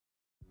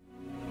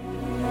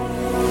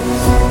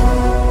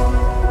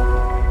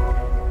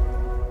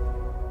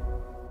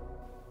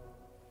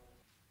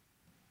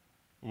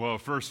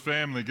First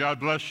Family, God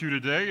bless you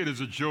today. It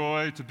is a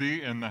joy to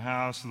be in the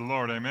house of the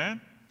Lord. Amen?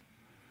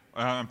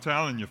 I'm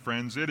telling you,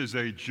 friends, it is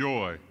a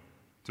joy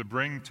to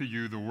bring to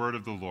you the word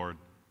of the Lord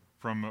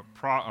from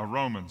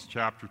Romans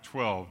chapter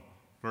 12,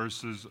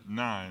 verses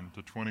 9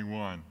 to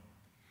 21.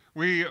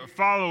 We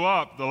follow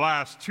up the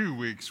last 2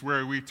 weeks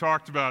where we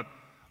talked about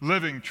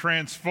living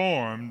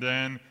transformed,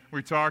 and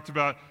we talked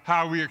about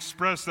how we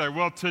express that.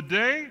 Well,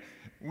 today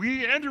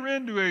we enter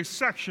into a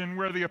section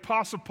where the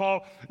Apostle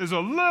Paul is a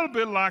little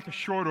bit like a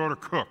short order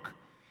cook.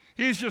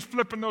 He's just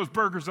flipping those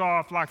burgers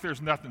off like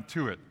there's nothing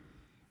to it.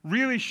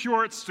 Really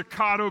short,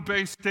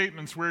 staccato-based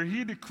statements where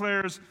he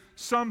declares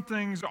some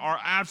things are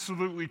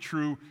absolutely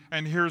true,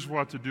 and here's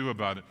what to do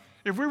about it.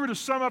 If we were to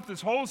sum up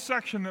this whole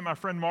section that my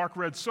friend Mark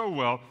read so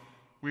well,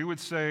 we would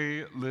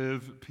say,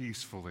 live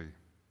peacefully.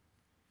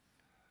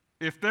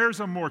 If there's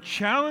a more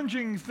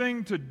challenging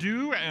thing to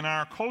do in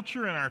our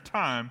culture and our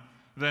time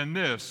than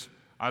this,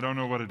 I don't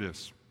know what it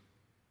is.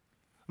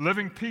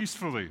 Living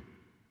peacefully.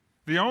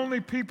 The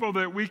only people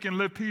that we can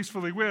live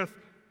peacefully with,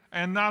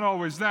 and not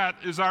always that,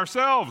 is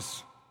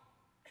ourselves.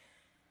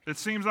 It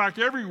seems like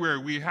everywhere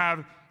we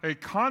have a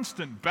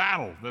constant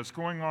battle that's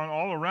going on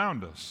all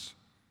around us.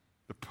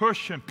 The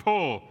push and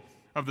pull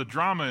of the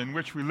drama in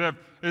which we live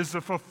is the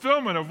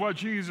fulfillment of what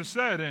Jesus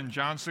said in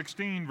John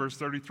 16, verse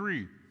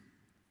 33.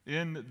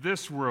 In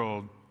this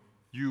world,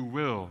 you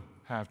will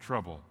have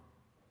trouble.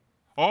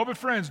 Oh, but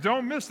friends,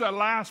 don't miss that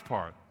last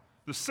part,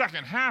 the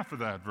second half of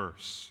that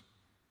verse.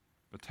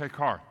 But take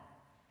heart.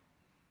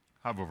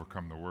 I've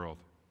overcome the world.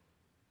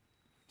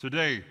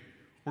 Today,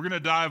 we're going to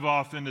dive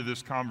off into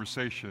this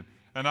conversation,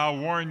 and I'll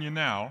warn you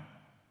now,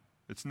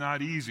 it's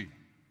not easy,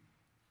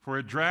 for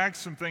it drags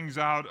some things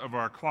out of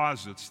our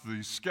closets,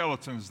 the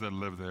skeletons that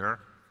live there,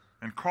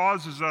 and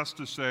causes us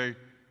to say,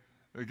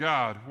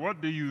 God,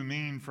 what do you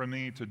mean for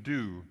me to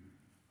do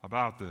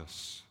about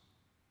this?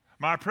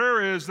 My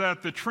prayer is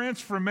that the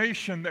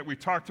transformation that we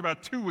talked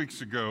about 2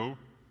 weeks ago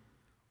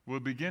will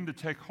begin to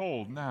take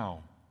hold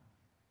now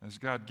as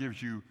God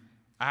gives you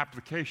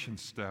application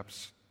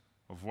steps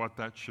of what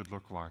that should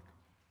look like.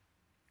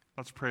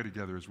 Let's pray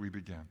together as we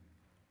begin.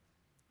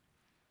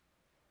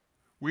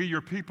 We,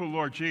 your people,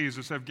 Lord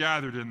Jesus, have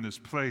gathered in this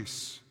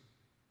place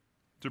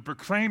to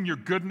proclaim your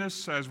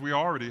goodness as we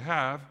already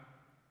have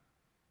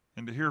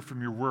and to hear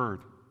from your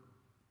word.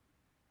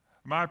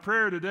 My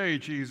prayer today,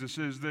 Jesus,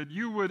 is that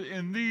you would,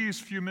 in these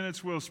few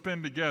minutes we'll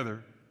spend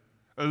together,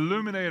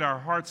 illuminate our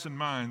hearts and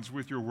minds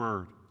with your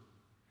word.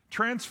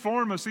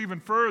 Transform us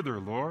even further,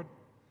 Lord.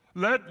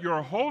 Let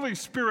your Holy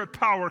Spirit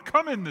power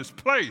come in this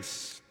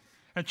place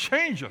and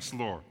change us,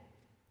 Lord.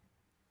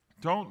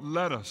 Don't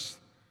let us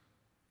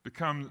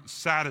become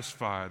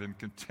satisfied and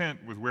content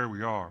with where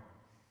we are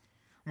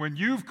when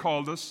you've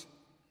called us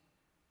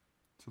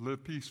to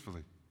live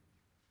peacefully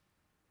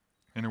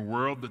in a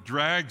world that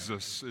drags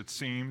us, it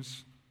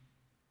seems,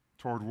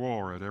 toward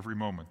war at every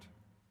moment.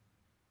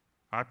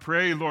 I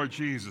pray, Lord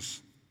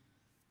Jesus,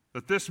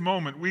 that this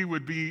moment we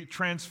would be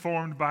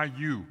transformed by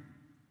you,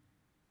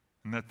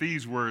 and that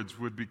these words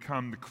would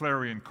become the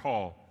clarion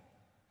call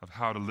of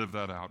how to live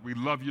that out. We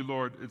love you,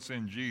 Lord. It's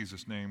in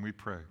Jesus' name we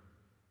pray.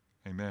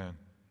 Amen.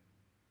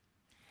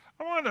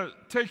 I want to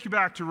take you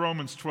back to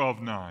Romans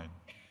 12:9,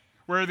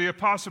 where the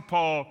Apostle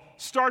Paul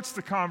starts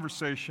the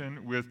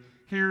conversation with,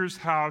 here's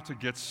how to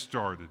get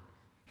started.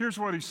 Here's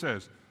what he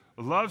says: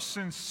 love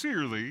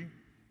sincerely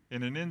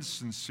in an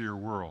insincere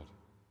world.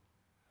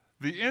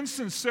 The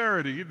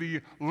insincerity,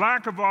 the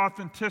lack of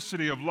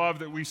authenticity of love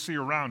that we see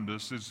around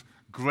us is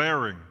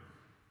glaring.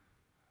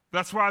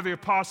 That's why the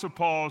Apostle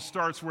Paul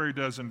starts where he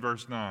does in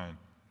verse 9.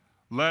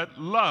 Let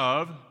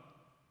love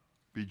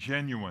be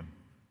genuine.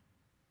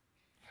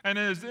 And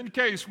as in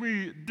case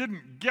we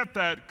didn't get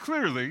that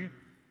clearly,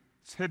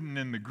 it's hidden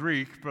in the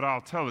Greek, but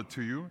I'll tell it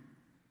to you.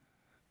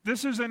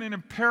 This isn't an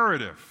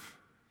imperative.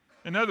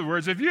 In other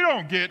words, if you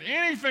don't get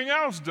anything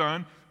else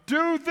done,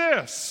 do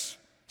this.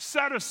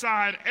 Set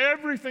aside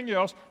everything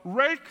else,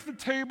 rake the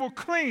table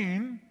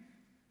clean,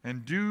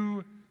 and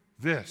do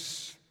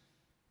this.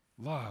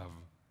 Love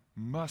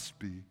must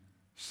be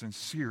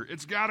sincere.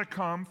 It's got to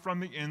come from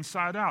the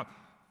inside out.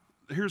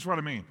 Here's what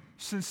I mean.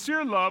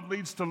 Sincere love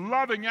leads to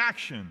loving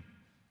action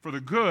for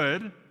the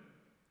good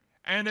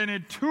and an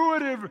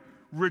intuitive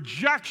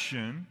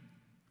rejection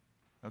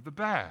of the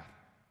bad.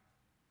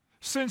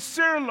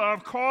 Sincere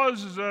love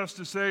causes us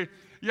to say,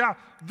 yeah,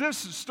 this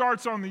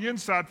starts on the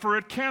inside, for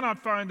it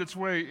cannot find its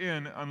way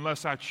in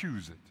unless I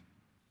choose it.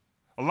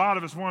 A lot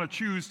of us want to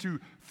choose to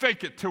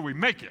fake it till we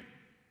make it.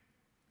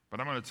 But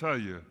I'm going to tell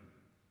you,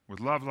 with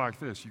love like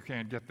this, you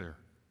can't get there.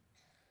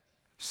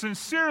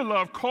 Sincere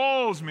love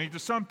calls me to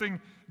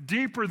something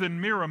deeper than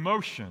mere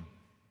emotion.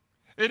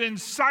 It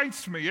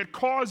incites me. It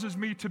causes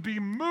me to be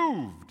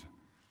moved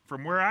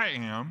from where I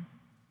am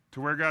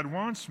to where God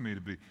wants me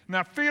to be.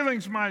 Now,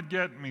 feelings might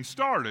get me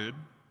started,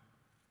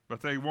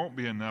 but they won't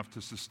be enough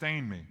to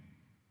sustain me.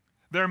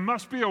 There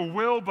must be a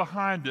will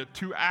behind it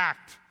to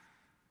act,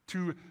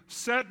 to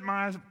set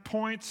my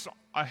points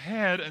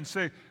ahead and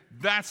say,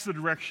 that's the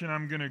direction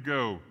I'm going to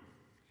go.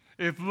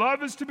 If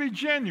love is to be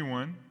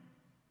genuine,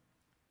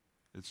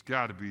 It's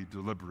got to be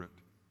deliberate.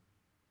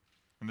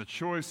 And the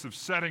choice of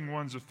setting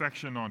one's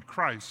affection on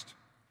Christ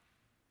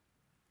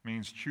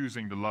means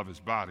choosing to love his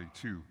body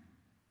too.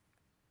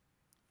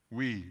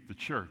 We, the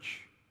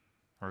church,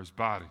 are his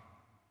body.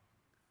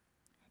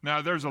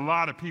 Now, there's a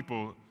lot of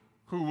people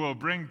who will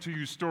bring to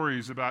you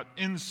stories about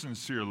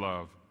insincere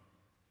love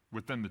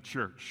within the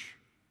church.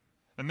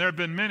 And there have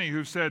been many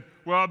who've said,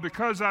 well,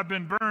 because I've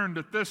been burned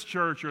at this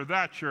church or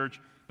that church,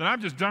 then I'm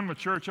just done with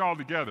church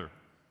altogether.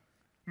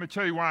 Let me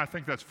tell you why I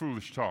think that's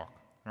foolish talk,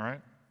 all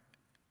right?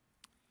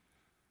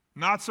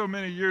 Not so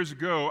many years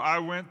ago, I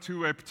went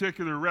to a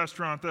particular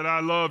restaurant that I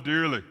love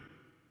dearly.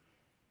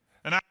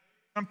 And I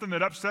ate something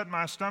that upset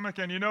my stomach,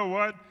 and you know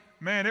what?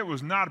 Man, it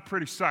was not a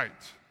pretty sight.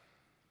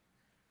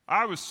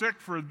 I was sick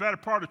for the better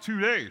part of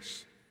 2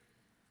 days.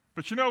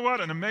 But you know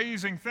what? An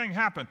amazing thing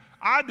happened.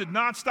 I did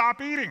not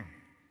stop eating.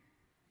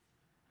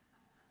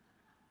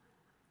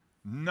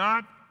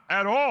 Not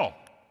at all.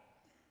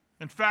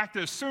 In fact,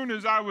 as soon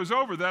as I was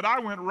over that, I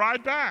went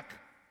right back.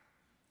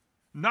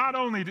 Not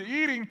only to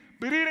eating,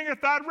 but eating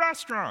at that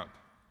restaurant.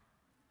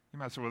 You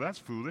might say, well, that's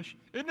foolish.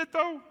 Isn't it,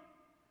 though?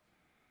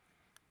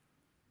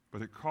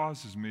 But it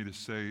causes me to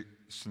say,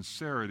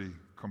 sincerity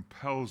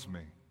compels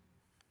me.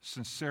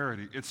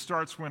 Sincerity. It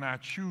starts when I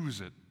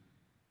choose it.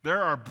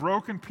 There are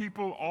broken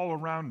people all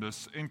around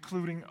us,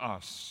 including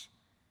us.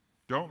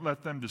 Don't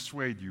let them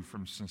dissuade you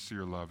from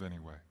sincere love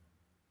anyway.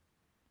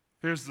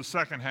 Here's the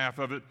second half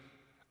of it.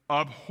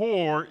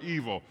 Abhor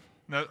evil.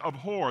 Now,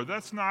 abhor,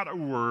 that's not a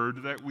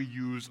word that we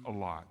use a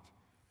lot.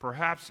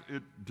 Perhaps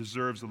it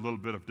deserves a little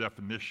bit of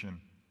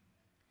definition.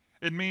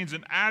 It means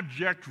an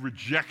abject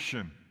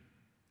rejection.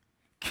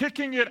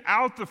 Kicking it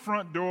out the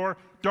front door,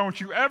 don't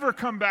you ever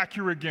come back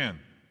here again.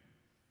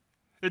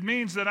 It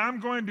means that I'm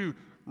going to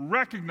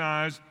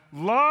recognize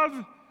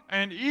love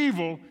and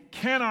evil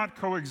cannot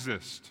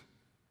coexist.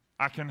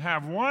 I can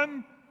have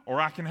one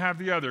or I can have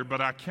the other, but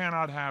I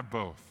cannot have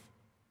both.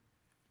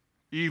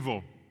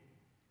 Evil.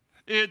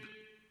 It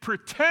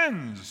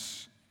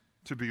pretends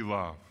to be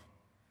love.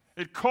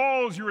 It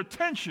calls your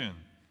attention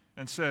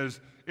and says,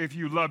 if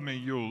you love me,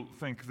 you'll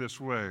think this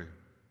way.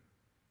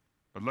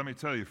 But let me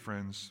tell you,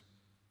 friends,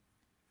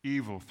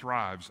 evil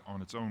thrives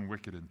on its own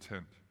wicked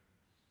intent.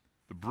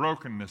 The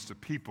brokenness of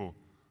people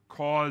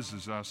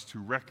causes us to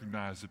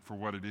recognize it for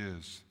what it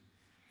is.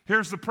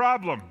 Here's the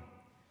problem.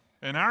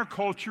 In our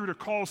culture, to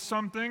call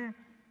something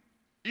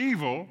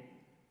evil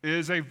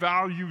is a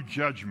value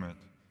judgment.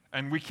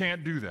 And we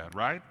can't do that,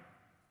 right?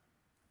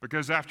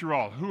 Because after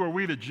all, who are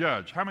we to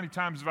judge? How many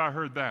times have I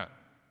heard that?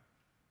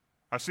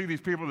 I see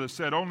these people that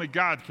said, only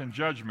God can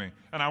judge me.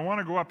 And I want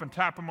to go up and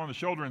tap them on the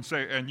shoulder and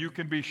say, and you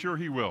can be sure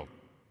he will.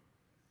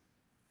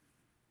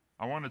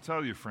 I want to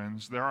tell you,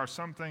 friends, there are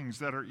some things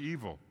that are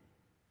evil.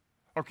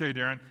 Okay,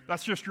 Darin,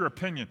 that's just your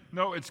opinion.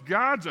 No, it's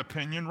God's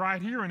opinion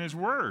right here in his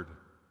word.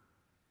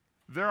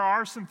 There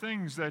are some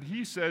things that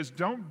he says,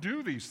 don't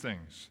do these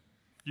things.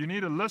 You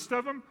need a list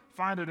of them?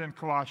 Find it in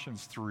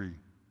Colossians 3.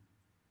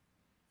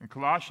 In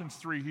Colossians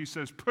 3, he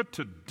says, put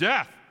to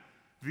death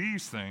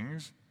these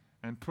things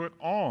and put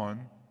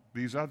on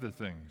these other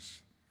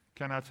things.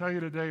 Can I tell you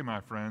today, my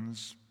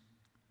friends,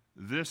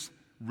 this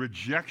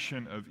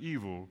rejection of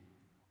evil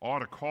ought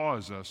to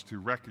cause us to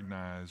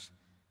recognize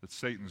that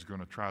Satan's going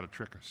to try to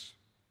trick us.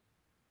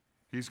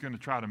 He's going to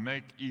try to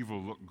make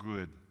evil look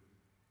good.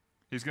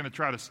 He's going to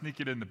try to sneak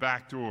it in the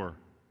back door.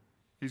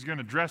 He's going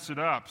to dress it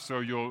up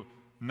so you'll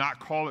not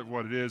call it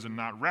what it is and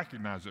not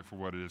recognize it for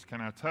what it is. Can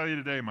I tell you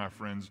today, my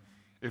friends,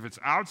 if it's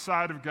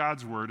outside of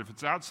God's word, if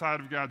it's outside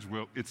of God's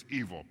will, it's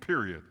evil,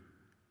 period.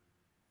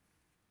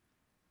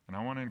 And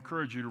I want to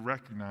encourage you to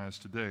recognize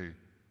today,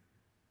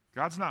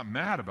 God's not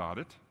mad about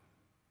it.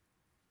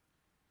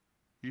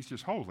 He's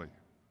just holy,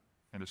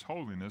 and his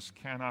holiness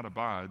cannot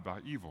abide by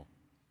evil.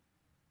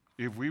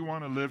 If we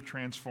want to live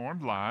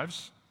transformed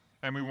lives,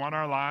 and we want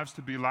our lives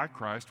to be like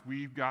Christ,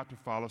 we've got to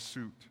follow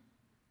suit.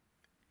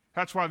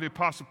 That's why the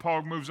Apostle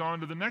Paul moves on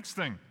to the next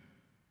thing.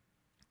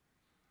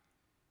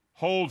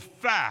 Hold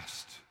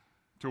fast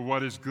to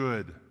what is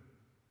good.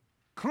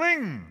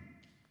 Cling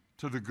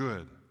to the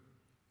good.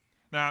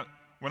 Now,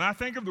 when I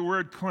think of the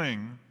word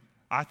cling,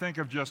 I think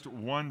of just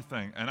one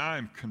thing, and I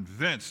am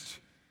convinced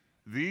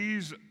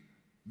these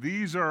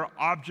are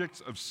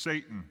objects of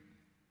Satan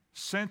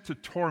sent to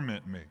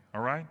torment me,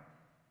 all right?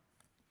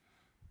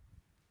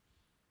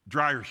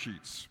 Dryer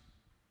sheets.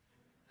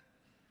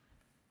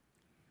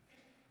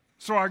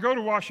 So I go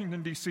to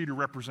Washington, D.C. to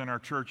represent our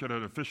church at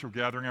an official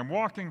gathering. I'm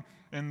walking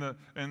in the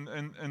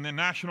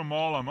National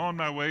Mall. I'm on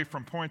my way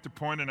from point to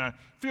point, and I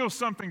feel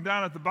something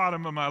down at the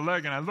bottom of my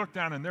leg, and I look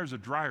down, and there's a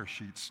dryer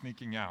sheet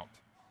sneaking out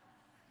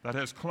that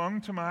has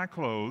clung to my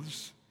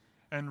clothes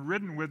and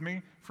ridden with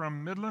me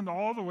from Midland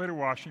all the way to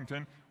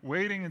Washington,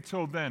 waiting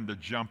until then to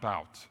jump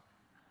out.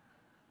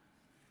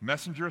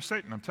 Messenger of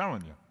Satan, I'm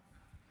telling you.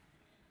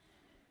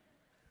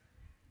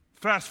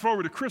 Fast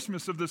forward to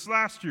Christmas of this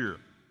last year.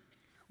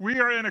 We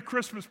are in a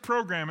Christmas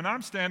program, and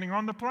I'm standing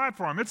on the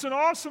platform. It's an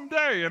awesome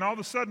day, and all of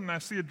a sudden I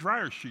see a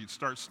dryer sheet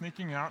start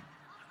sneaking out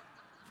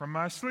from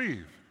my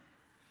sleeve.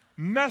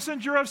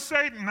 Messenger of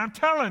Satan, I'm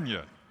telling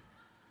you.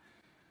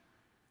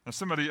 Now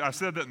I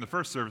said that in the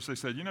first service, they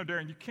said,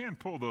 Darin, you can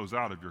pull those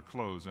out of your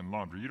clothes and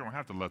laundry. You don't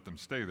have to let them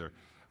stay there.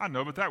 I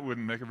know, but that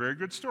wouldn't make a very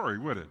good story,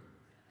 would it?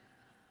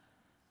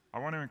 I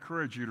want to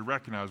encourage you to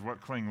recognize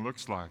what cling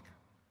looks like.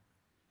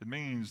 It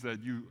means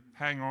that you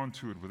hang on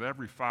to it with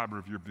every fiber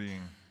of your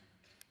being.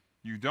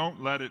 You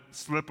don't let it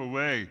slip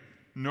away,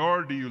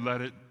 nor do you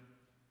let it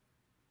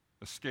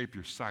escape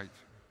your sight.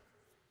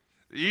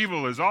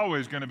 Evil is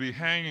always going to be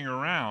hanging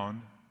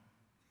around.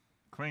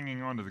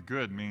 Clinging on to the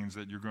good means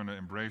that you're going to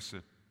embrace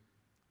it.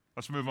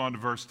 Let's move on to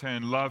verse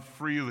 10. Love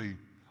freely.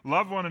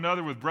 Love one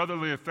another with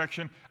brotherly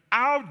affection.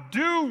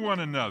 Outdo one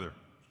another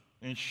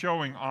in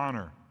showing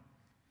honor.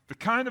 The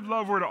kind of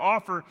love we're to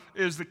offer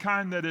is the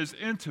kind that is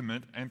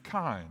intimate and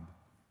kind.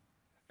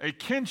 A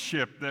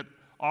kinship that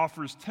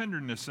offers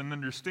tenderness and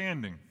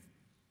understanding.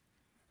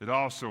 It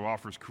also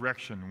offers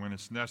correction when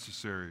it's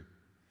necessary.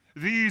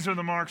 These are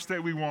the marks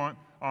that we want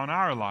on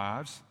our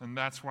lives, and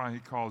that's why he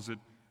calls it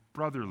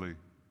brotherly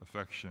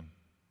affection.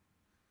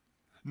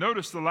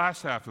 Notice the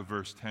last half of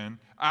verse 10.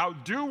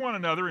 Outdo one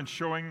another in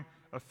showing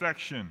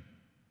affection.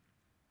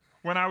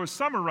 When I was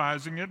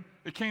summarizing it,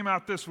 it came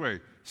out this way.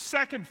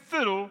 Second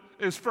fiddle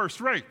is first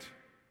rate.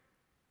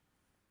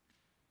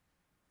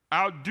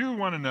 Outdo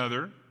one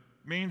another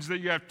means that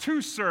you have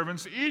two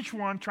servants, each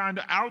one trying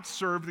to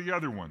outserve the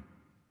other one.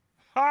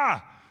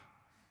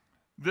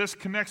 This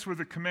connects with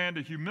the command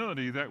of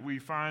humility that we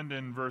find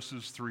in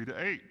verses 3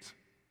 to 8.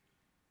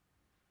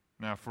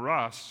 Now for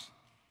us,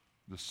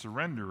 the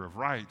surrender of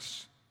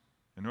rights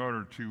in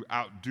order to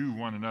outdo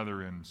one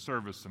another in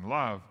service and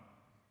love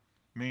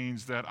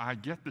means that I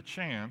get the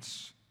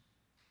chance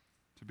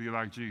to be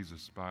like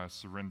Jesus by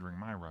surrendering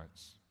my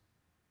rights.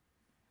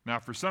 Now,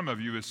 for some of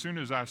you, as soon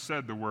as I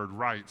said the word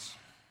rights,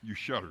 you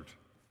shuddered.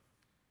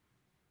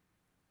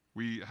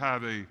 We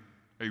have a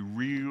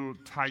real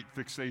tight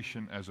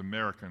fixation as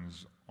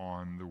Americans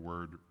on the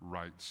word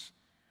rights.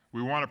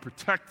 We want to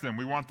protect them.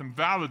 We want them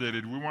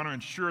validated. We want to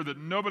ensure that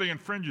nobody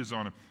infringes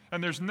on them.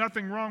 And there's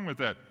nothing wrong with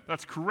that.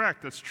 That's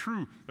correct. That's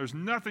true. There's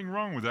nothing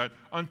wrong with that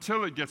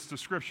until it gets to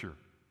Scripture.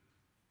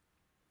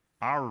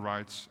 Our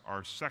rights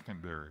are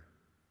secondary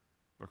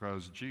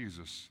because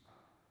Jesus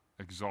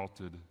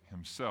exalted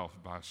himself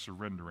by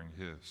surrendering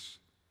his.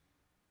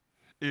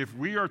 If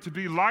we are to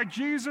be like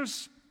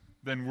Jesus,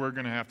 then we're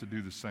going to have to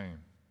do the same.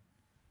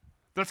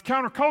 That's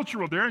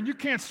countercultural, Darin. You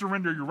can't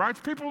surrender your rights.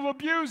 People will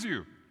abuse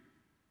you.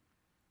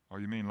 Oh,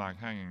 you mean like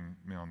hanging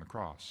me on the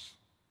cross?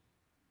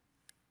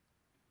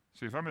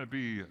 See, if I'm going to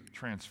be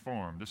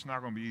transformed, it's not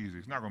going to be easy.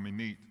 It's not going to be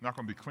neat. It's not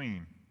going to be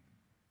clean.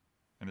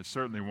 And it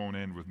certainly won't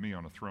end with me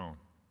on a throne.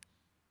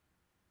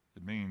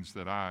 It means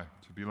that I,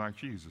 to be like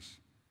Jesus,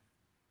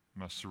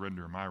 must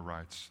surrender my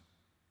rights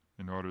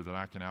in order that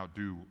I can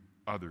outdo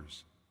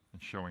others in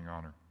showing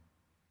honor.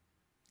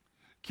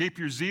 Keep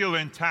your zeal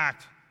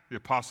intact, the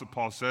Apostle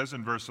Paul says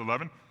in verse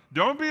 11.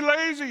 Don't be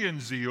lazy in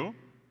zeal.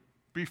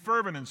 Be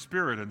fervent in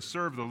spirit and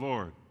serve the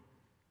Lord.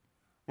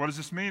 What does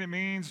this mean? It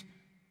means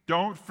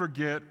don't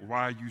forget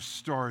why you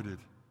started.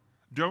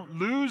 Don't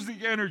lose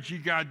the energy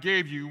God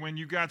gave you when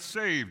you got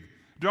saved.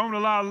 Don't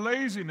allow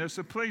laziness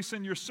a place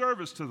in your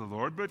service to the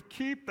Lord, but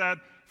keep that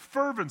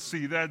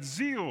fervency, that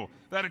zeal,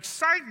 that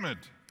excitement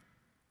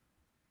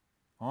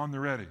on the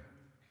ready.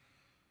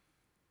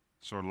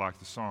 Sort of like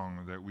the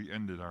song that we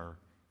ended our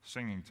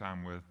singing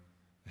time with,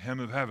 The Hymn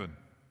of Heaven,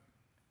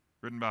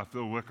 written by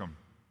Phil Wickham.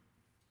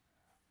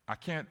 I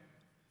can't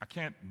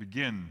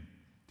begin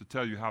to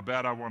tell you how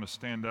bad I want to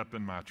stand up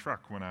in my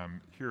truck when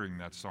I'm hearing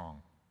that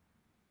song.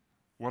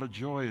 What a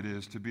joy it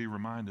is to be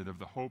reminded of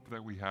the hope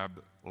that we have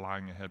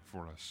lying ahead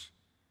for us.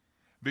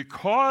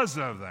 Because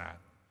of that,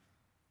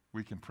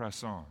 we can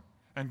press on.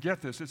 And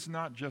get this, it's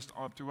not just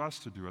up to us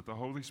to do it. The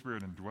Holy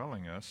Spirit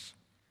indwelling us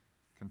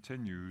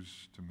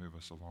continues to move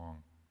us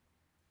along.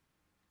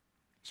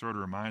 Sort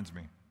of reminds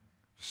me of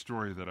a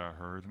story that I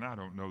heard, and I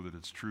don't know that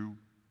it's true.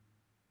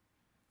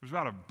 It was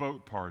about a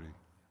boat party.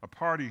 A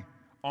party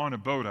on a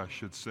boat, I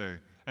should say.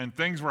 And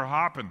things were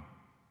hopping.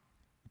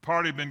 The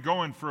party had been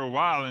going for a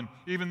while, and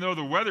even though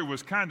the weather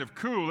was kind of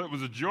cool, it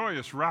was a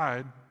joyous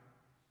ride.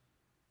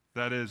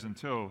 That is,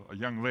 until a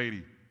young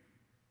lady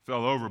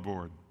fell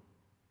overboard.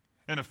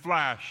 In a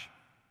flash,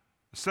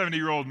 a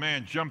 70-year-old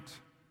man jumped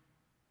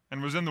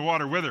and was in the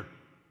water with her.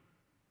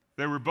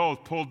 They were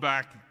both pulled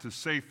back to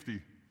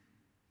safety.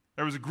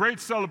 There was a great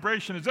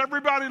celebration as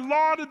everybody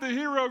lauded the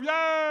hero.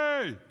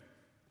 Yay!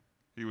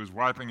 He was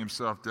wiping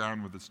himself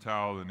down with his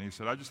towel, and he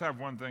said, I just have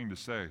one thing to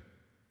say.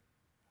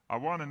 I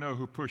want to know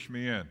who pushed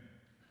me in.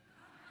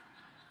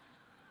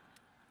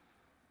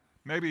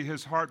 Maybe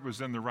his heart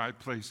was in the right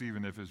place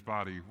even if his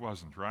body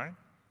wasn't, right?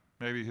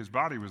 Maybe his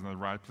body was in the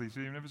right place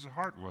even if his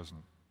heart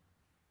wasn't.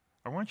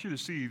 I want you to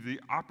see the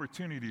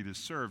opportunity to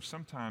serve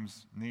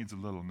sometimes needs a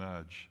little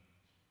nudge.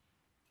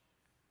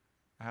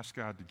 Ask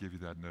God to give you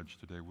that nudge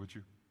today, would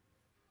you?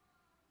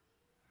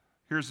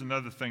 Here's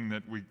another thing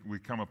that we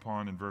come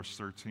upon in verse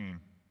 13.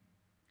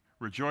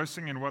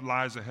 Rejoicing in what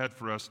lies ahead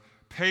for us,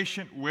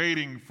 patient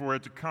waiting for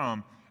it to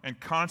come, and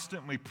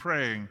constantly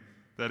praying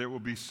that it will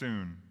be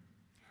soon.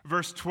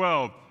 Verse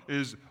 12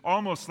 is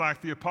almost like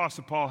the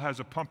Apostle Paul has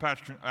a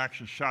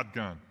pump-action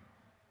shotgun.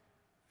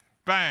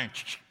 Bang,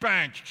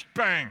 bang,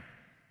 bang.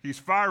 He's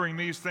firing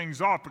these things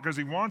off because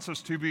he wants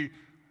us to be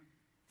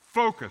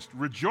focused,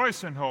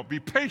 rejoice in hope, be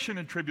patient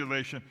in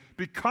tribulation,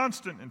 be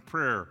constant in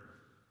prayer.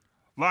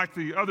 Like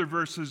the other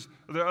verbs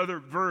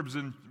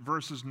in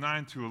verses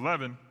 9 to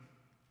 11,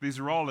 these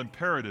are all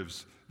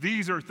imperatives.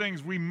 These are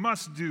things we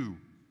must do.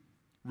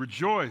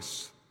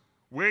 Rejoice,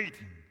 wait,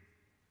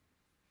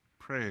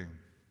 praying.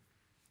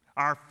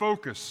 Our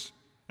focus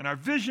and our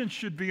vision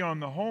should be on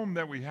the home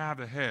that we have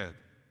ahead,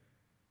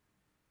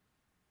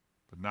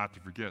 but not to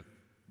forget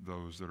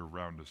those that are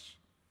around us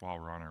while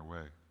we're on our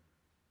way.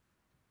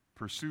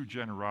 Pursue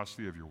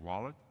generosity of your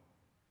wallet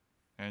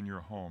and your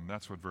home.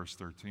 That's what verse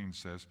 13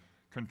 says.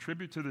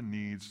 Contribute to the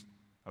needs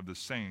of the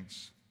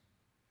saints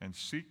and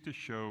seek to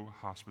show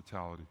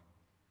hospitality.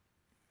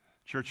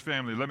 Church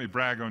family, let me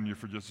brag on you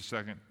for just a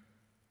second.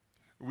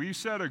 We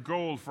set a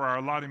goal for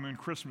our Lottie Moon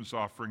Christmas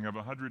offering of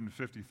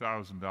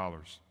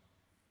 $150,000.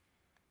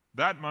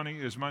 That money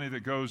is money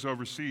that goes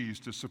overseas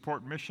to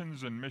support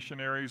missions and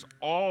missionaries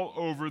all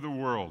over the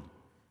world.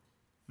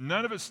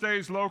 None of it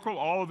stays local,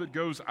 all of it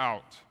goes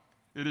out.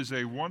 It is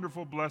a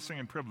wonderful blessing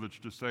and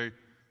privilege to say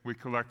we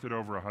collected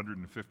over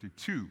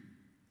 $152,000.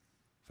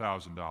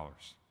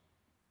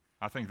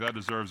 I think that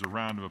deserves a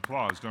round of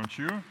applause, don't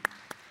you?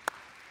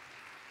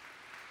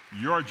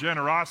 Your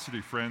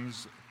generosity,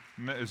 friends,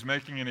 is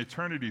making an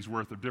eternity's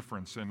worth of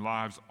difference in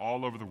lives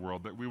all over the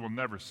world that we will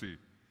never see.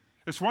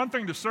 It's one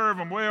thing to serve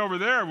them way over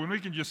there when we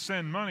can just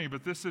send money,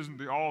 but this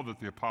isn't all that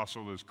the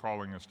apostle is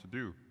calling us to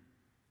do.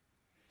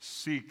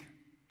 Seek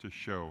to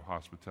show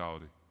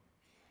hospitality.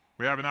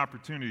 We have an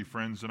opportunity,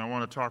 friends, and I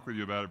want to talk with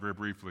you about it very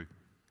briefly.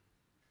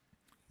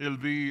 It'll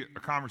be a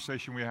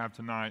conversation we have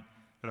tonight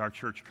at our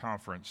church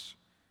conference,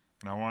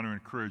 and I want to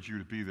encourage you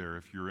to be there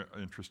if you're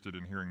interested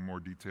in hearing more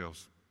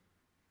details.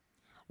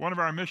 One of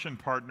our mission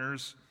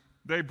partners,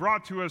 they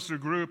brought to us a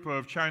group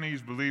of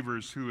Chinese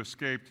believers who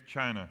escaped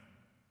China.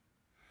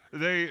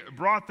 They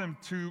brought them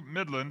to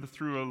Midland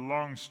through a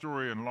long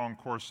story and long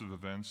course of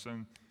events,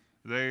 and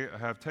they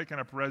have taken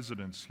up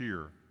residence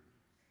here.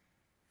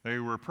 They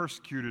were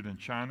persecuted in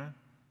China,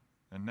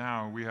 and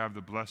now we have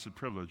the blessed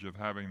privilege of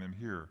having them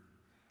here.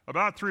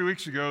 About 3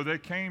 weeks ago, they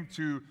came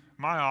to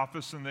my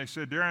office and they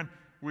said, Darin,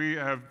 we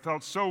have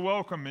felt so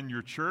welcome in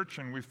your church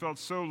and we felt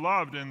so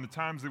loved in the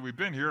times that we've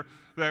been here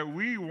that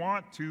we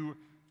want to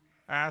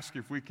ask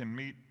if we can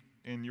meet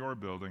in your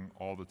building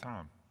all the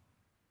time.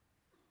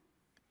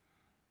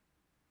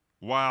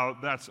 While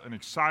that's an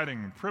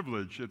exciting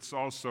privilege, it's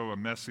also a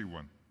messy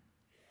one.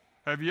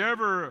 Have you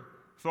ever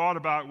thought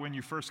about when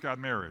you first got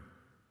married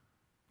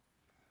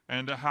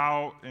and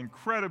how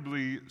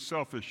incredibly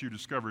selfish you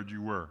discovered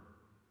you were?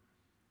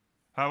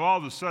 How all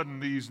of a sudden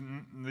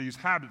these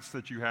habits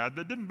that you had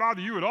that didn't bother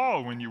you at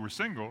all when you were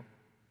single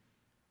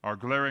are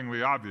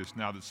glaringly obvious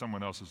now that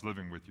someone else is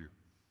living with you.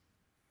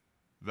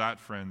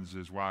 That, friends,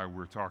 is why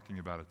we're talking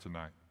about it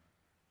tonight.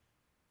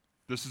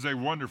 This is a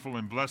wonderful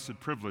and blessed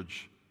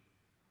privilege,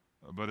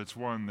 but it's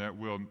one that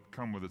will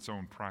come with its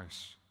own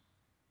price.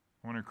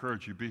 I want to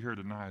encourage you, be here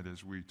tonight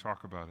as we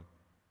talk about it.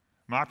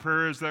 My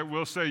prayer is that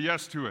we'll say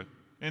yes to it,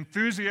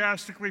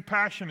 enthusiastically,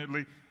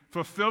 passionately,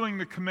 fulfilling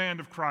the command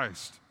of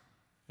Christ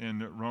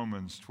in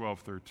Romans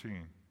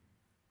 12:13.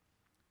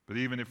 But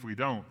even if we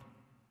don't,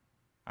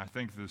 I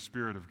think the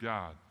Spirit of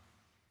God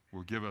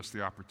will give us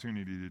the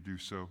opportunity to do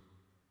so.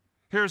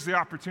 Here's the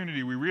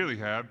opportunity we really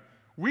have.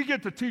 We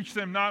get to teach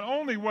them not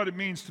only what it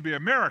means to be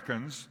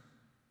Americans,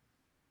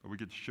 but we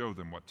get to show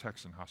them what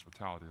Texan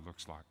hospitality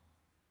looks like.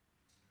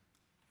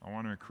 I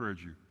want to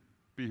encourage you,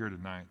 be here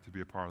tonight to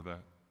be a part of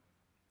that.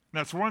 Now,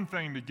 it's one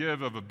thing to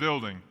give of a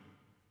building.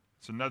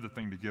 It's another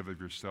thing to give of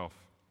yourself.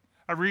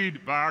 I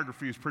read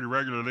biographies pretty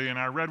regularly, and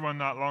I read one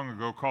not long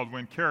ago called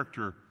When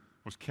Character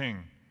Was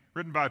King,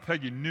 written by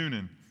Peggy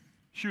Noonan.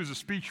 She was a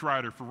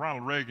speechwriter for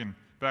Ronald Reagan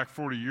back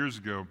 40 years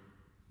ago.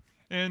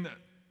 In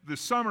the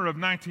summer of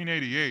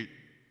 1988,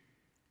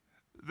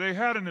 they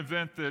had an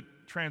event that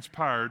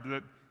transpired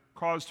that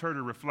caused her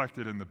to reflect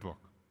it in the book.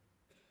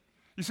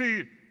 You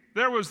see,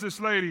 there was this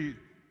lady,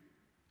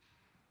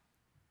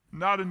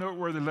 not a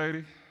noteworthy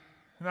lady,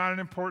 not an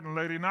important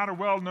lady, not a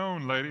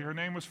well-known lady. Her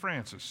name was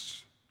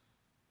Frances.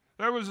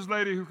 There was this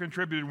lady who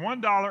contributed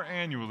 $1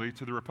 annually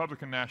to the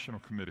Republican National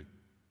Committee.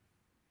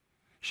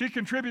 She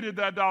contributed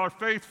that dollar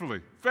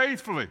faithfully.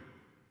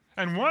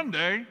 And one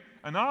day,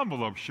 an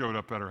envelope showed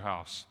up at her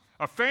house,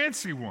 a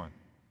fancy one.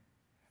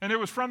 And it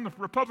was from the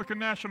Republican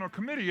National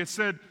Committee. It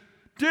said,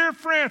 Dear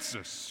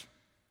Frances,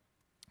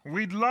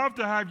 we'd love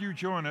to have you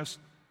join us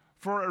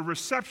for a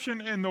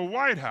reception in the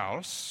White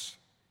House.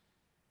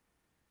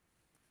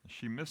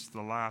 She missed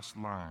the last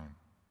line.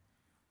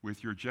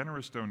 With your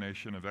generous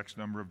donation of X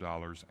number of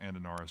dollars and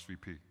an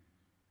RSVP.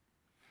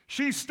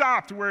 She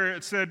stopped where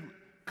it said,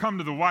 come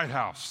to the White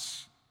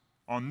House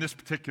on this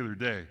particular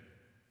day.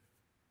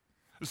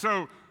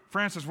 So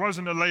Frances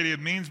wasn't a lady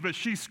of means, but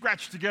she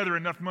scratched together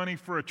enough money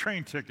for a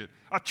train ticket,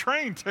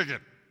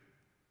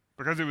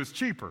 because it was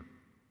cheaper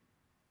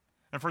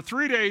And for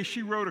 3 days,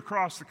 she rode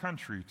across the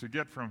country to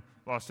get from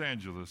Los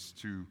Angeles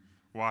to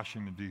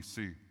Washington,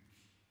 D.C.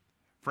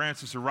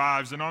 Frances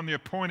arrives, and on the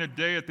appointed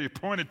day at the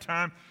appointed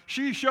time,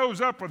 she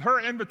shows up with her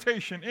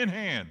invitation in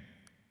hand.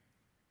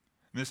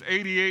 And this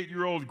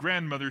 88-year-old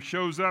grandmother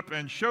shows up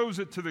and shows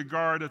it to the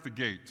guard at the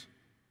gate,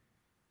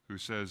 who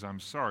says, "I'm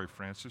sorry,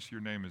 Frances,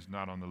 your name is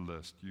not on the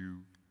list.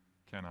 You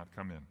cannot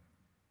come in."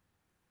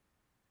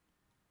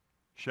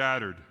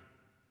 Shattered,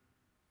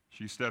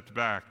 she stepped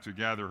back to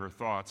gather her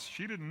thoughts.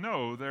 She didn't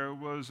know there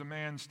was a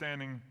man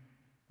standing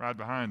right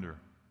behind her.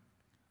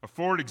 A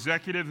Ford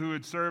executive who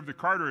had served the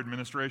Carter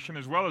administration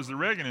as well as the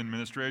Reagan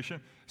administration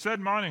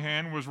said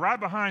Moynihan was right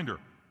behind her.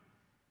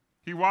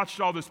 He watched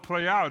all this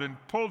play out and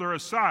pulled her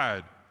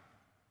aside.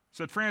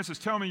 Said, "Frances,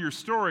 tell me your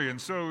story." And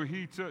so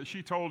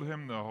she told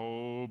him the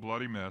whole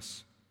bloody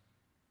mess.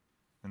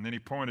 And then he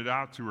pointed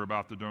out to her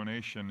about the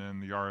donation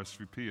and the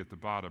RSVP at the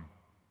bottom.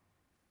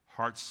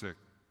 Heartsick,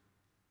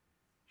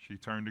 she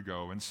turned to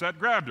go, and Seth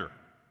grabbed her.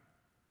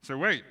 Said,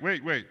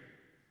 wait.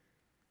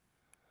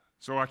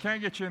 So I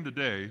can't get you in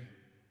today,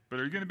 but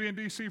are you going to be in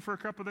D.C. for a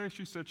couple of days?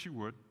 She said she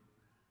would.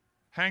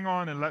 Hang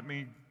on and let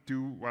me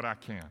do what I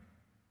can.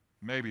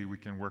 Maybe we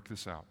can work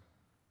this out.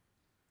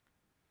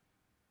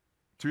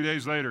 2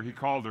 days later, he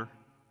called her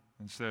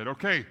and said,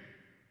 "Okay,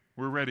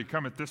 we're ready.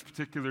 Come at this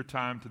particular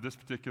time to this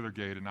particular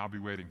gate, and I'll be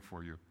waiting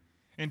for you."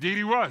 Indeed,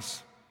 he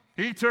was.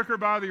 He took her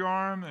by the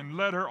arm and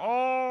led her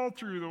all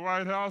through the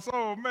White House.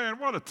 Oh, man,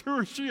 what a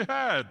tour she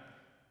had.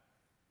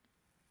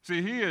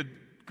 See, he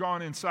had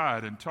gone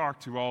inside and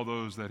talked to all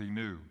those that he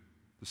knew,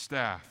 the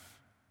staff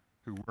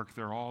who worked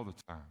there all the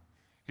time.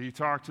 He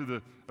talked to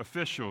the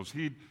officials.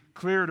 He'd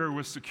cleared her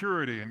with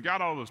security and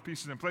got all those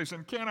pieces in place.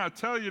 And can I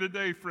tell you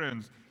today,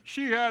 friends,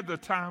 she had the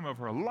time of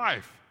her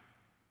life.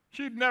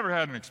 She'd never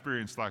had an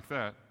experience like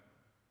that.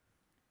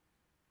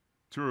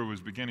 Tour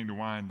was beginning to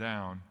wind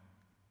down.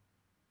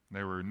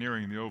 They were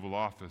nearing the Oval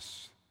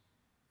Office.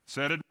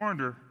 Said had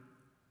warned her,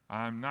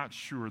 "I'm not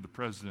sure the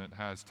president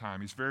has time.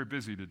 He's very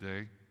busy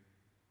today,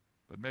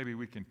 but maybe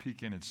we can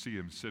peek in and see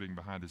him sitting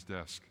behind his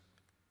desk."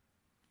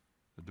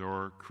 The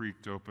door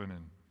creaked open,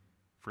 and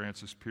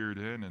Frances peered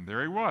in, and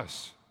there he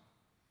was,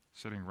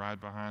 sitting right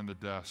behind the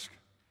desk.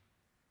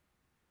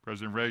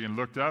 President Reagan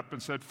looked up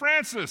and said,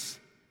 "Frances,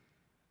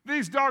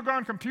 these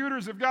doggone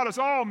computers have got us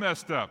all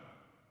messed up.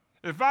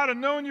 If I'd have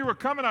known you were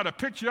coming, I'd have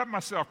picked you up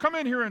myself. Come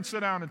in here and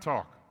sit down and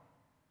talk."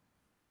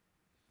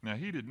 Now,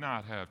 he did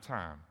not have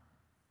time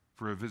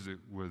for a visit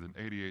with an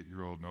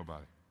 88-year-old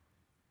nobody,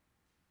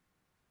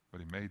 but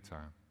he made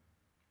time.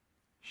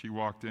 She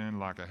walked in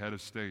like a head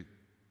of state,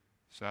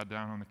 sat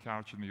down on the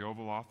couch in the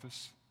Oval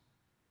Office,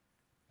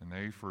 and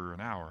they, for an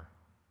hour,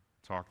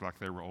 talked like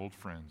they were old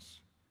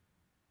friends.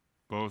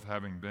 Both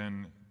having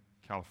been in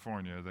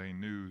California, they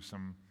knew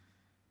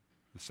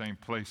the same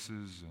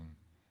places, and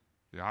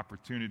the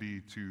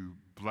opportunity to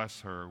bless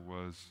her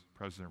was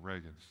President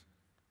Reagan's.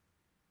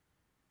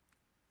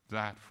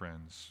 That,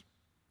 friends,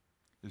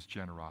 is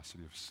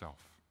generosity of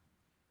self.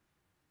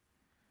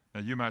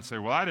 Now, you might say,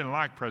 "Well, I didn't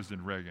like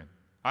President Reagan.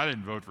 I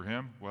didn't vote for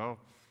him." Well,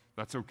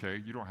 that's okay.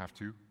 You don't have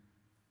to.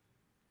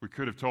 We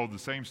could have told the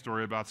same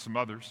story about some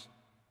others.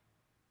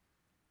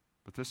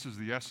 But this is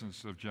the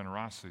essence of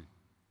generosity,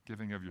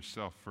 giving of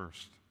yourself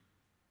first.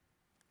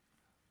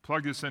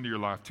 Plug this into your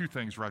life. 2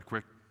 things right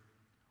quick.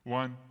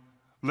 1,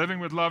 living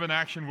with love in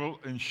action will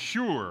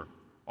ensure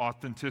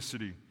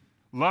authenticity.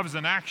 Love is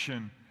an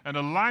action and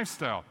a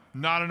lifestyle,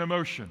 not an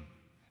emotion.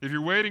 If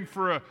you're waiting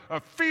for a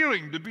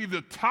feeling to be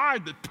the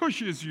tide that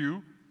pushes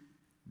you,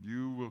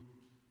 you will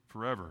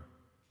forever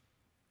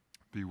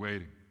be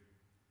waiting.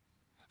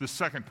 The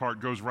second part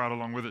goes right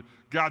along with it.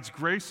 God's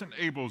grace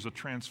enables a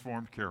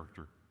transformed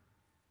character.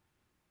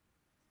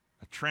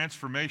 A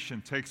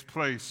transformation takes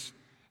place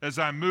as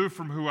I move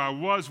from who I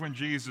was when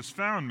Jesus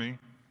found me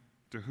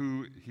to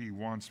who he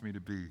wants me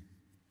to be.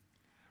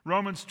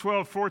 Romans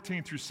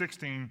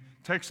 12:14-16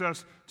 takes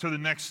us to the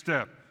next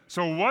step.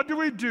 So what do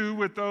we do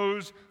with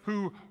those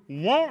who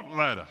won't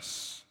let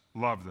us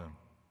love them?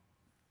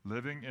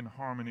 Living in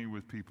harmony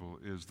with people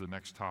is the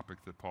next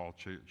topic that Paul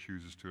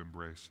chooses to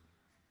embrace.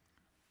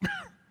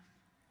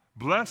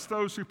 Bless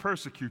those who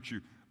persecute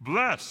you.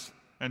 Bless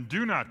and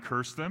do not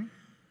curse them.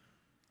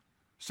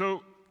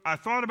 So I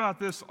thought about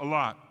this a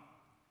lot.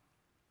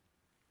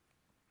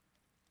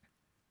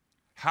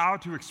 How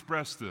to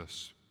express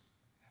this.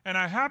 And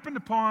I happened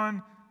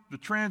upon the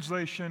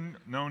translation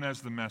known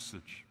as the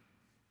Message.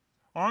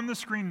 On the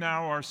screen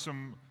now are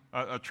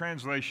a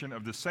translation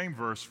of the same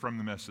verse from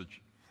the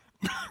Message.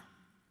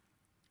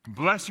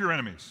 Bless your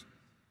enemies.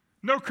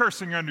 No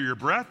cursing under your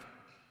breath.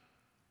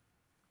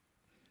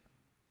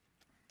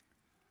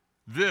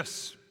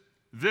 This,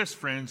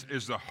 friends,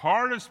 is the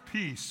hardest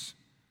piece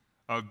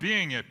of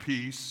being at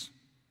peace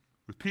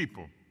with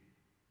people,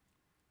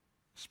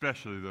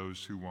 especially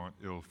those who want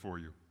ill for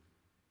you.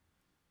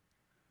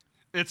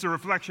 It's a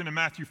reflection of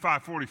Matthew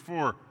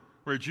 5:44,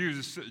 where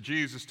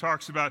Jesus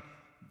talks about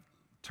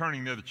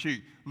turning the other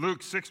cheek.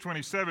 Luke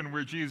 6:27,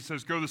 where Jesus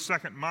says, "Go the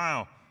second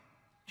mile."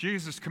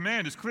 Jesus'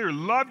 command is clear.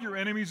 Love your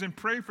enemies and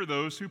pray for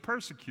those who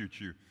persecute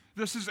you.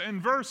 This is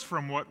inverse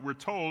from what we're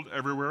told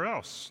everywhere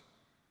else.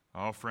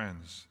 Oh,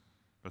 friends,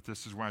 but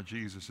this is why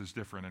Jesus is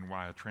different and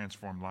why a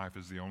transformed life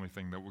is the only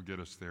thing that will get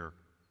us there.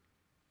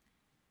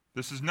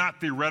 This is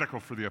not theoretical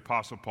for the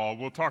Apostle Paul.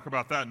 We'll talk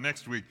about that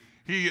next week.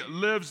 He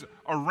lives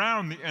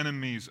around the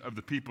enemies of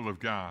the people of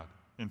God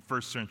in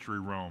first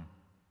century Rome.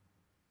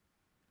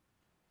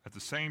 At the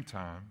same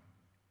time,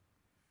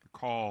 the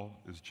call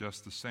is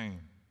just the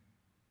same.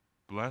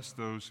 Bless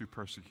those who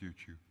persecute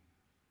you.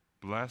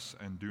 Bless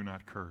and do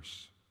not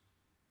curse.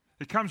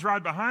 It comes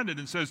right behind it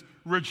and says,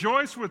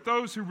 rejoice with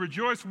those who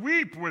rejoice,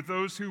 weep with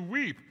those who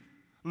weep.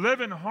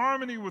 Live in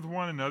harmony with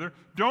one another.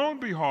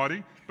 Don't be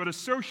haughty, but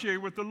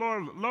associate with the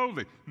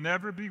lowly.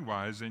 Never be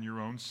wise in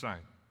your own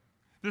sight.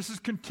 This is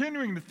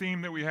continuing the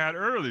theme that we had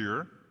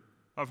earlier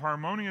of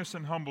harmonious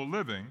and humble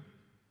living.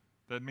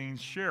 That means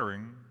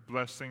sharing,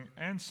 blessing,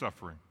 and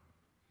suffering.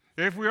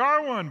 If we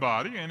are one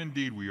body, and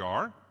indeed we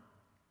are,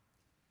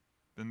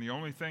 then the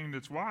only thing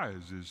that's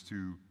wise is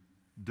to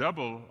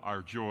double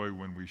our joy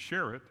when we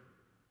share it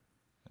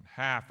and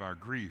half our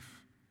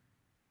grief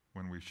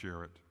when we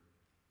share it.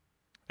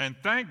 And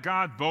thank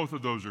God both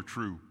of those are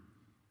true.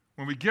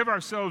 When we give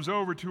ourselves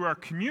over to our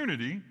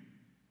community,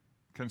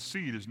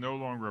 conceit is no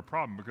longer a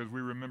problem because we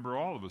remember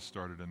all of us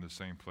started in the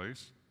same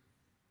place,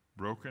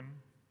 broken,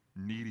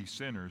 needy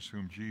sinners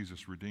whom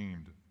Jesus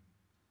redeemed.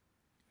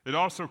 It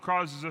also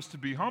causes us to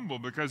be humble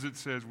because it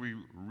says we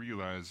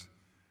realize,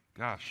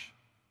 gosh,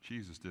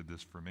 Jesus did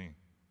this for me.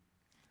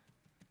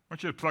 I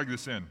want you to plug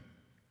this in.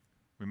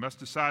 We must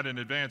decide in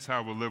advance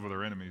how we'll live with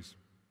our enemies.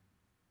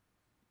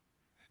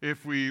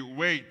 If we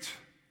wait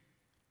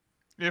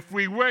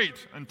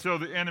until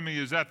the enemy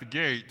is at the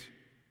gate,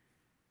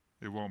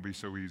 it won't be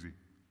so easy.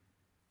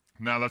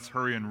 Now let's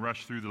hurry and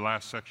rush through the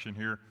last section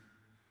here.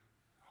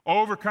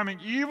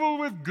 Overcoming evil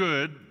with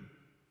good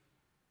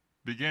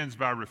begins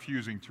by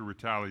refusing to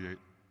retaliate.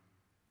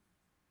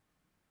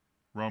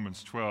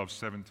 Romans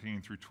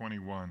 12:17 through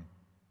 21.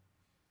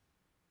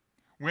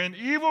 When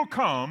evil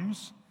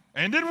comes,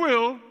 and it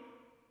will,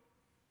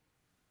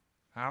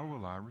 how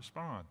will I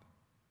respond?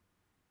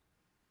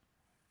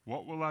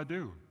 What will I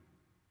do?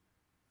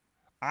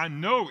 I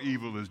know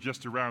evil is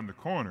just around the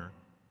corner.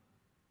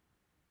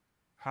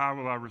 How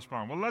will I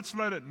respond? Well, let's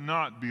let it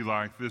not be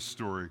like this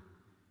story.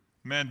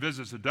 Man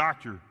visits a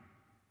doctor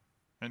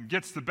and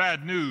gets the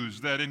bad news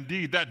that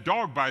indeed that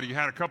dog bite he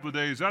had a couple of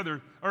days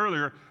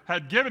earlier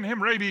had given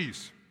him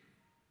rabies.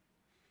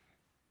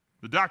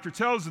 The doctor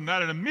tells him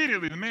that, and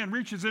immediately the man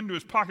reaches into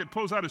his pocket,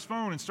 pulls out his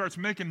phone, and starts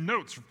making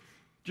notes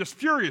just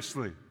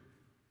furiously.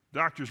 The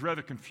doctor's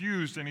rather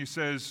confused, and he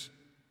says,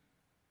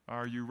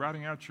 "Are you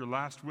writing out your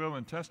last will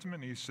and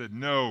testament?" And he said,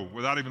 "No,"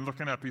 without even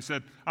looking up. He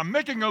said, "I'm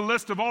making a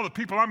list of all the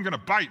people I'm going to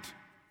bite."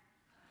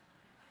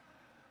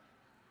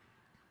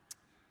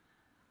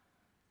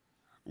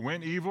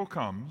 When evil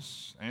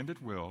comes, and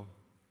it will,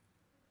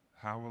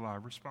 how will I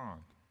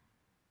respond?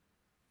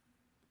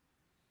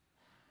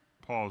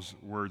 Paul's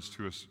words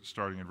to us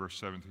starting in verse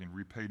 17,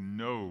 repay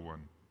no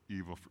one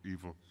evil for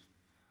evil,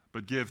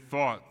 but give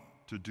thought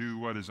to do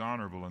what is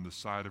honorable in the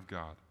sight of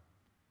God.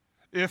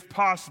 If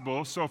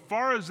possible, so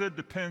far as it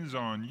depends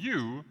on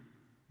you,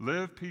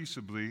 live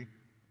peaceably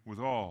with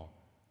all.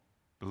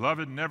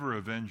 Beloved, never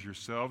avenge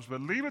yourselves,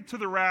 but leave it to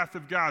the wrath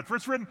of God. For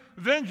it's written,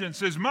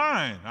 vengeance is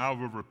mine, I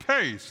will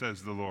repay,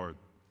 says the Lord.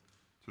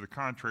 To the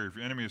contrary, if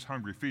your enemy is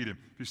hungry, feed him.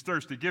 If he's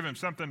thirsty, give him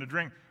something to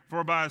drink.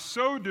 For by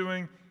so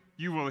doing,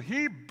 you will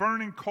heap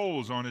burning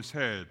coals on his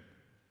head.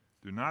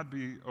 Do not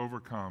be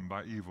overcome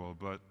by evil,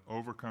 but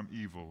overcome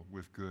evil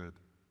with good.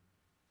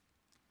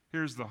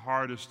 Here's the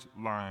hardest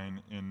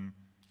line in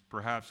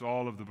perhaps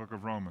all of the book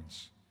of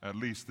Romans, at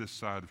least this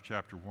side of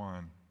chapter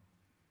 1.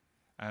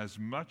 As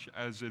much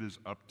as it is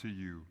up to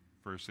you,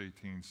 verse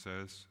 18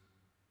 says,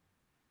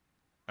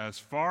 as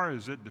far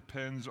as it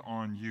depends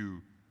on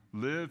you,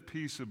 live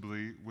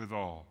peaceably with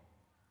all.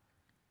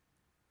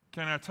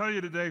 Can I tell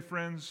you today,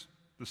 friends,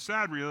 the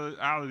sad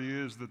reality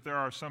is that there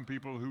are some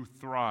people who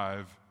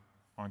thrive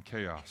on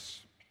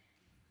chaos.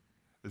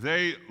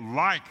 They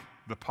like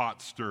the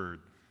pot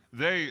stirred.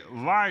 They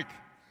like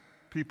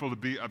people to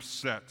be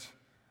upset.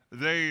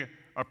 They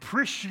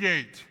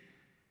appreciate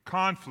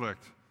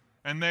conflict,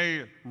 and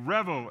they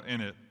revel in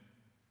it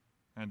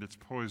and its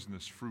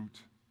poisonous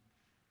fruit.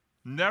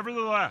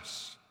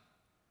 Nevertheless,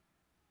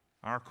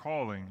 our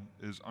calling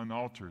is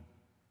unaltered.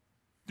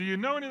 Do you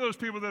know any of those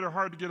people that are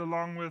hard to get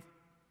along with?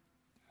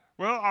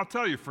 Well, I'll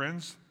tell you,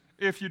 friends,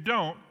 if you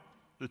don't,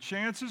 the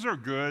chances are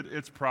good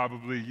it's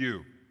probably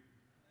you.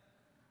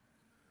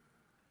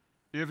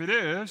 If it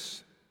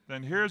is,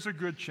 then here's a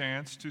good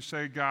chance to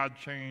say, God,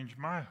 change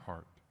my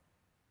heart.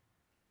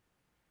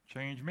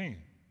 Change me.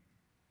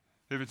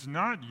 If it's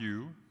not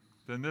you,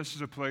 then this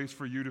is a place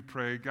for you to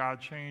pray,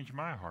 God, change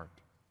my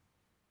heart.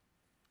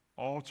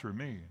 Alter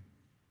me,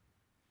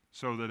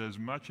 so that as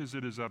much as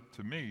it is up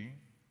to me,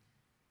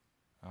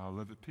 I'll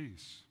live at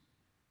peace.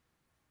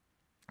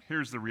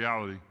 Here's the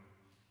reality.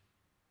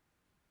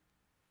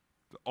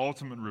 The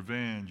ultimate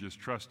revenge is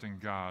trusting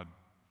God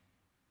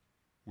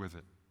with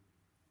it.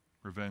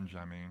 Revenge,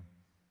 I mean.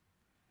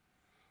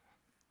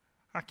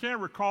 I can't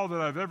recall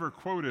that I've ever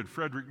quoted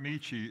Friedrich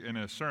Nietzsche in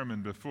a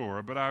sermon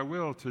before, but I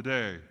will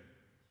today,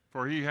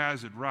 for he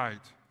has it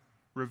right.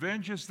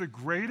 Revenge is the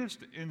greatest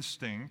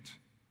instinct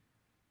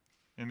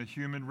in the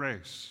human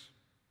race.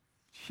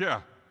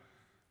 Yeah,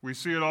 we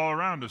see it all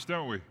around us,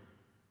 don't we?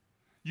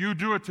 You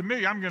do it to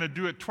me, I'm going to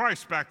do it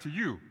twice back to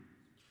you.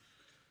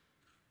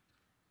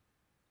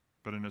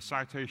 But in a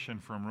citation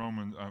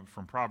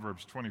from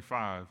Proverbs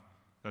 25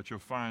 that you'll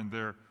find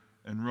there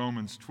in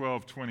Romans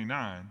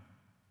 12:29,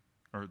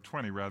 or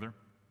 20 rather,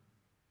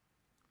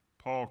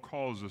 Paul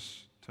calls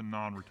us to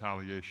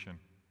non-retaliation.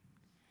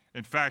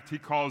 In fact, he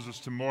calls us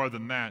to more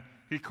than that.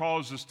 He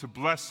calls us to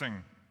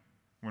blessing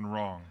when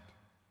wronged,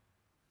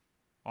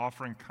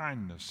 offering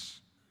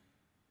kindness.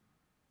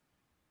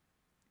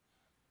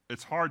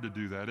 It's hard to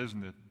do that,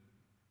 isn't it?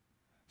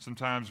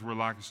 Sometimes we're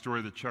like a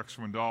story that Chuck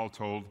Swindoll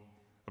told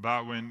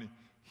about when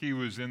he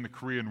was in the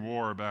Korean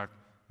War back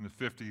in the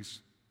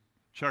 50s.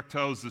 Chuck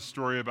tells this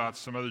story about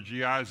some other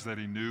GIs that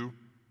he knew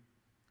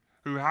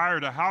who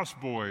hired a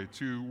houseboy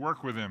to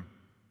work with him.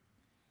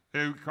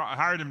 They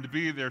hired him to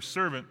be their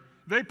servant.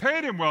 They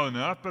paid him well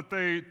enough, but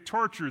they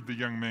tortured the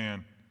young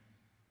man.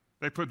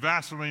 They put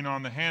Vaseline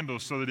on the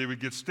handles so that he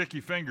would get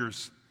sticky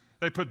fingers.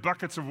 They put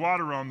buckets of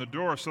water on the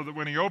door so that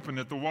when he opened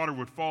it, the water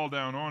would fall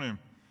down on him.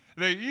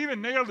 They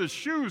even nailed his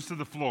shoes to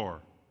the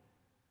floor.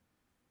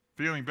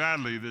 Feeling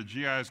badly, the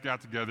GIs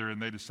got together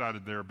and they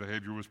decided their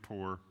behavior was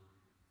poor.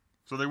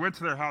 So they went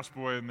to their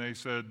houseboy and they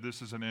said,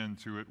 "This is an end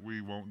to it.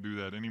 We won't do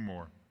that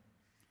anymore."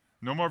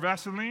 "No more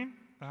Vaseline?"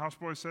 the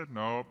houseboy said.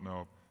 "Nope,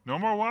 nope." "No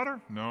more water?"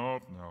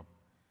 "Nope, nope."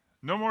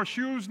 "No more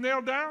shoes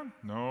nailed down?"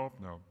 "Nope,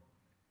 nope."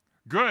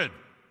 "Good,"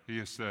 he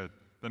has said.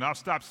 "Then I'll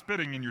stop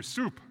spitting in your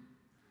soup."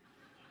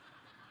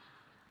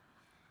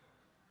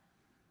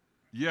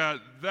 Yeah,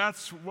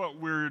 that's what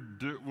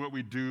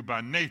we do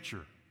by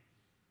nature.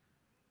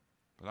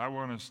 But I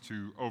want us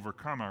to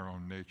overcome our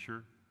own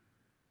nature.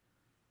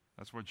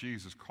 That's what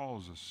Jesus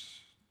calls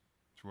us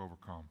to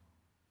overcome.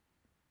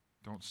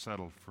 Don't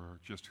settle for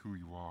just who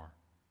you are.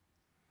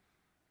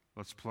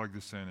 Let's plug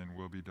this in and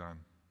we'll be done.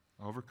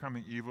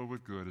 Overcoming evil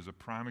with good is a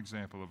prime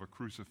example of a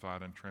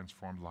crucified and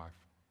transformed life.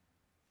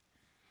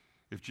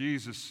 If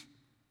Jesus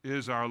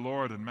is our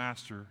Lord and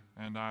Master,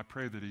 and I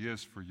pray that he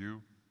is for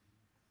you,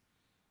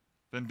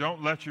 then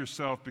don't let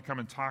yourself become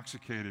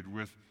intoxicated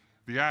with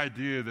the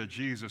idea that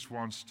Jesus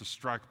wants to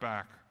strike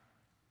back,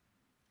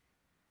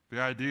 the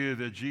idea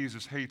that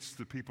Jesus hates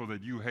the people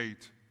that you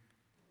hate.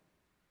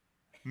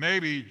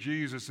 Maybe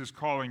Jesus is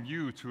calling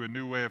you to a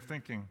new way of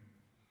thinking,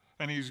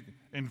 and he's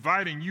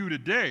inviting you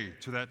today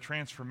to that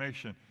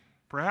transformation.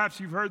 Perhaps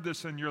you've heard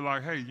this and you're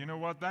like, "Hey, you know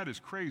what? That is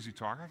crazy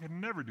talk. I could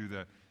never do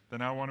that."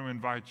 Then I want to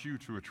invite you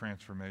to a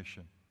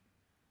transformation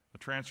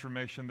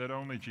that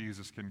only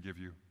Jesus can give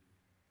you.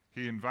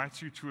 He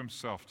invites you to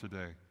himself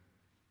today.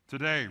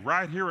 Today,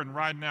 right here and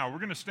right now. We're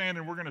going to stand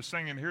and we're going to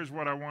sing, and here's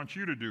what I want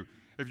you to do.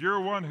 If you're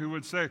one who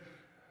would say,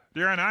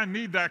 "Darin, I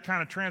need that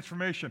kind of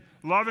transformation.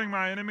 Loving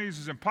my enemies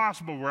is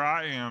impossible where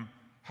I am.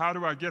 How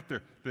do I get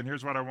there?" Then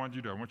here's what I want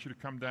you to do. I want you to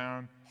come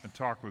down and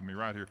talk with me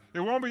right here. It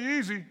won't be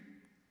easy.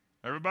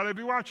 Everybody will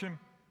be watching.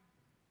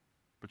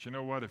 But you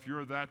know what? If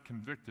you're that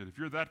convicted, if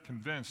you're that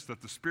convinced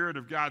that the Spirit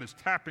of God is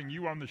tapping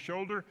you on the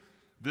shoulder,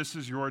 this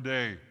is your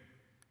day.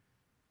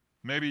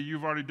 Maybe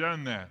you've already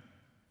done that,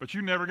 but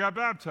you never got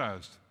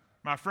baptized.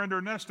 My friend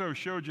Ernesto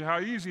showed you how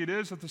easy it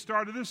is at the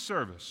start of this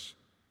service.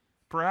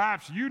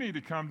 Perhaps you need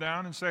to come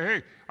down and say,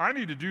 "Hey, I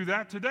need to do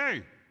that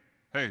today."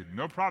 Hey,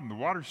 no problem. The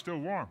water's still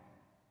warm.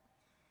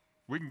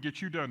 We can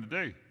get you done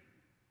today.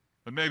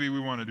 But maybe we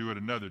want to do it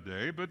another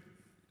day, but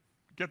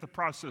get the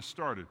process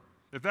started.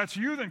 If that's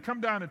you, then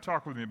come down and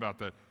talk with me about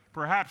that.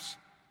 Perhaps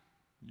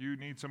you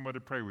need somebody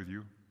to pray with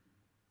you.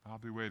 I'll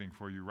be waiting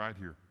for you right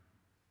here.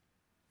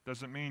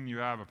 Doesn't mean you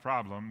have a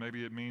problem.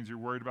 Maybe it means you're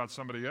worried about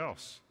somebody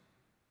else.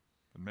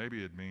 But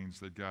maybe it means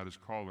that God is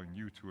calling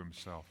you to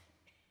himself.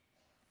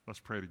 Let's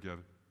pray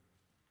together.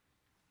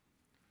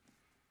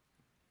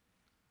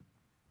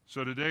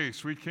 So today,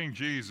 sweet King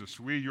Jesus,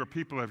 we, your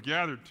people, have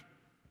gathered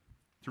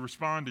to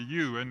respond to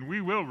you, and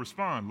we will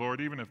respond,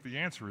 Lord, even if the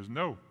answer is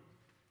no.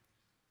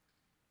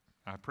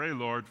 I pray,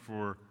 Lord,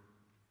 for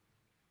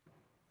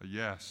a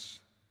yes.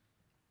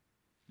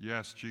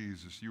 Yes,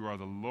 Jesus, you are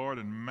the Lord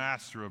and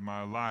Master of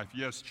my life.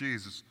 Yes,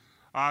 Jesus,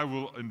 I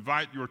will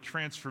invite your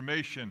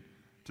transformation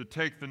to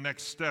take the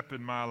next step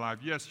in my life.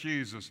 Yes,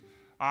 Jesus,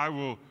 I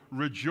will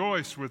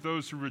rejoice with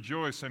those who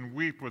rejoice and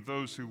weep with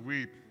those who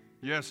weep.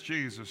 Yes,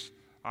 Jesus,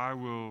 I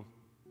will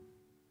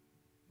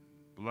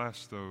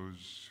bless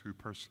those who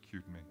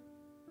persecute me.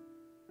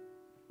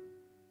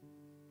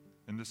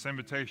 In this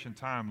invitation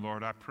time,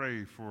 Lord, I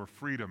pray for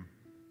freedom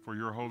for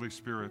your Holy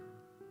Spirit.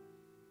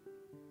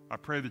 I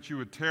pray that you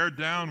would tear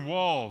down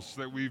walls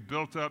that we've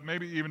built up,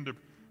 maybe even to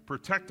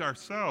protect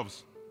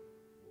ourselves.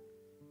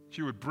 That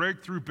you would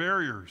break through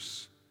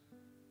barriers,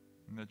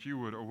 and that you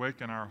would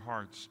awaken our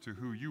hearts to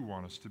who you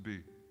want us to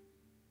be.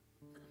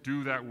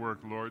 Do that work,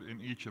 Lord, in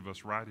each of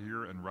us right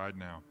here and right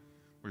now.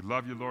 We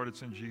love you, Lord.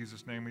 It's in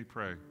Jesus' name we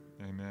pray.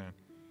 Amen.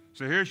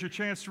 So here's your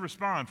chance to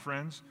respond,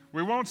 friends.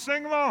 We won't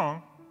sing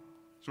long,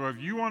 so if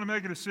you want to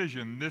make a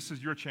decision, this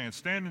is your chance.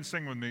 Stand and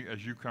sing with me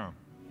as you come.